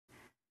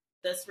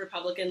This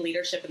Republican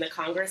leadership in the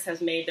Congress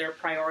has made their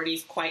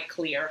priorities quite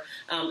clear.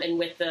 And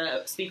with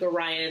the Speaker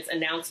Ryan's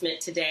announcement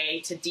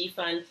today to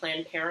defund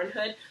Planned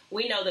Parenthood,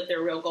 we know that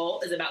their real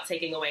goal is about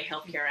taking away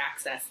health care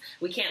access.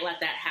 We can't let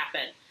that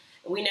happen.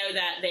 We know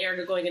that they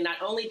are going to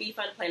not only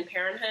defund Planned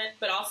Parenthood,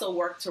 but also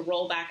work to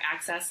roll back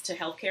access to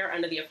health care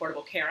under the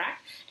Affordable Care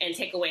Act and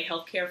take away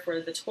health care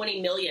for the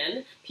 20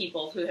 million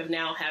people who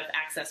now have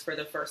access for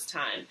the first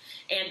time,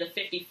 and the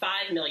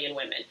 55 million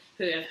women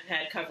who have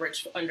had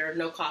coverage under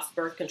no-cost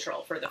birth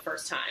control for the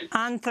first time.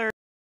 On